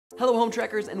Hello home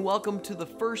trekkers, and welcome to the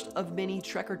first of many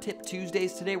Trekker Tip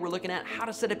Tuesdays. Today we're looking at how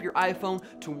to set up your iPhone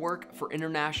to work for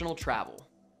international travel.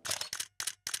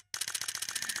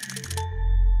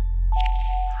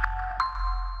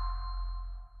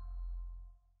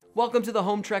 Welcome to the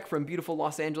home trek from beautiful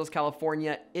Los Angeles,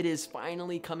 California. It is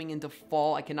finally coming into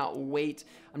fall. I cannot wait.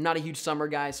 I'm not a huge summer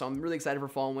guy, so I'm really excited for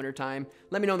fall and winter time.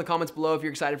 Let me know in the comments below if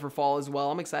you're excited for fall as well.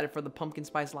 I'm excited for the pumpkin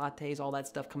spice lattes, all that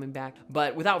stuff coming back.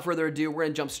 But without further ado, we're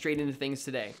gonna jump straight into things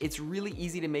today. It's really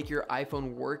easy to make your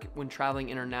iPhone work when traveling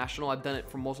international. I've done it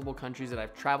for multiple countries that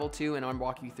I've traveled to, and I'm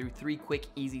walking you through 3 quick,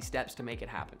 easy steps to make it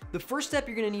happen. The first step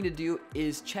you're gonna need to do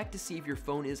is check to see if your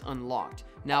phone is unlocked.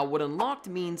 Now, what unlocked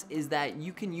means is that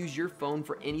you can use your phone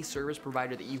for any service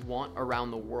provider that you want around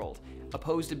the world,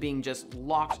 opposed to being just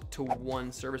locked to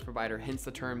one service provider, hence the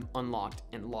term unlocked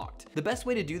and locked. The best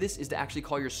way to do this is to actually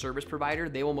call your service provider.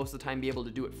 They will most of the time be able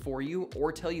to do it for you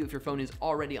or tell you if your phone is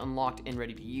already unlocked and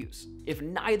ready to use. If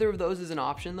neither of those is an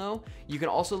option though, you can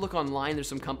also look online. There's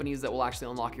some companies that will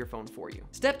actually unlock your phone for you.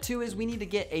 Step 2 is we need to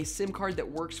get a SIM card that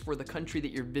works for the country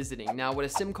that you're visiting. Now, what a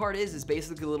SIM card is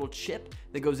basically a little chip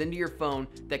that goes into your phone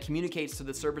that communicates to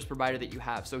the service provider that you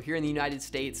have. So here in the United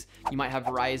States, you might have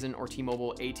Verizon or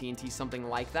T-Mobile, at&t, something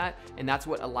like that, and that's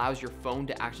what allows your phone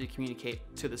to actually communicate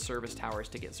to the service towers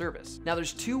to get service. Now,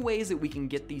 there's 2 ways that we can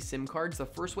get these SIM cards. The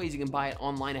first way is you can buy it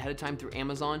online ahead of time through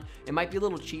Amazon. It might be a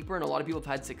little cheaper, and a lot of people have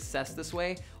had success this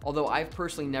way, although I've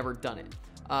personally never done it.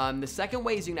 The second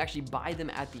way is you can actually buy them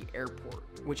at the airport,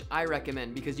 which I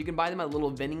recommend because you can buy them at a little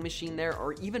vending machine there,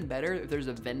 or even better, if there's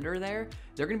a vendor there,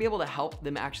 they're gonna be able to help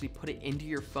them actually put it into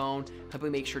your phone, help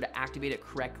you make sure to activate it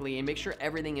correctly and make sure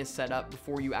everything is set up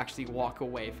before you actually walk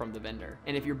away from the vendor.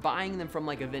 And if you're buying them from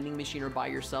like a vending machine or by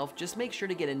yourself, just make sure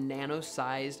to get a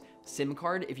nano-sized SIM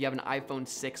card if you have an iPhone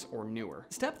 6 or newer.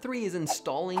 Step 3 is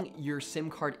installing your SIM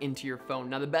card into your phone.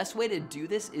 Now, the best way to do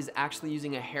this is actually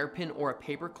using a hairpin or a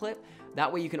paper clip.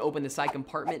 That way you can open the side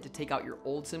compartment to take out your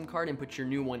old SIM card and put your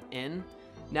new one in.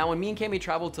 Now, when me and Cami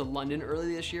traveled to London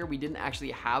early this year, we didn't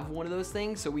actually have one of those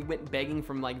things. So we went begging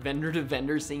from like vendor to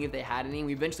vendor, seeing if they had any.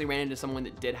 We eventually ran into someone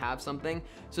that did have something.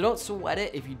 So don't sweat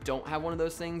it if you don't have one of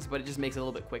those things, but it just makes it a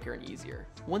little bit quicker and easier.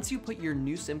 Once you put your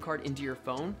new SIM card into your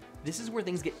phone, this is where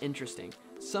things get interesting.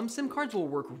 Some SIM cards will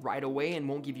work right away and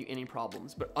won't give you any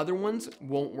problems, but other ones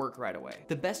won't work right away.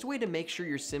 The best way to make sure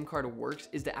your SIM card works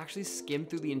is to actually skim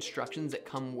through the instructions that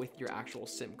come with your actual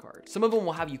SIM card. Some of them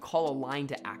will have you call a line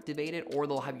to activate it, or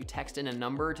they'll have you text in a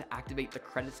number to activate the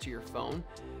credits to your phone.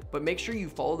 But make sure you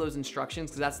follow those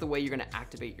instructions because that's the way you're gonna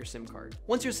activate your SIM card.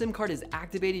 Once your SIM card is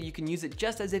activated, you can use it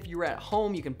just as if you were at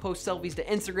home. You can post selfies to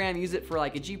Instagram, use it for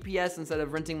like a GPS instead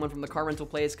of renting one from the car rental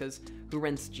place, because who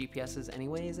rents GPSs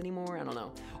anyways anymore? I don't know.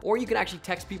 Or you can actually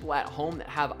text people at home that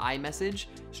have iMessage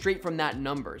straight from that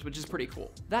numbers, which is pretty cool.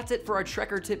 That's it for our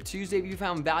Trekker Tip Tuesday. If you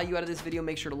found value out of this video,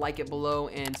 make sure to like it below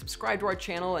and subscribe to our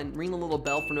channel and ring the little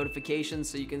bell for notifications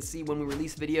so you can see when we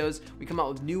release videos. We come out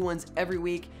with new ones every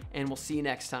week, and we'll see you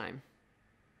next time.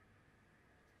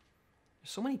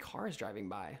 There's so many cars driving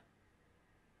by.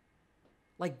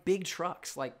 Like big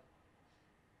trucks, like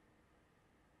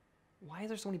why is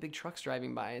there so many big trucks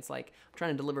driving by? It's like I'm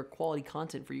trying to deliver quality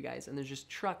content for you guys, and there's just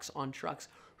trucks on trucks.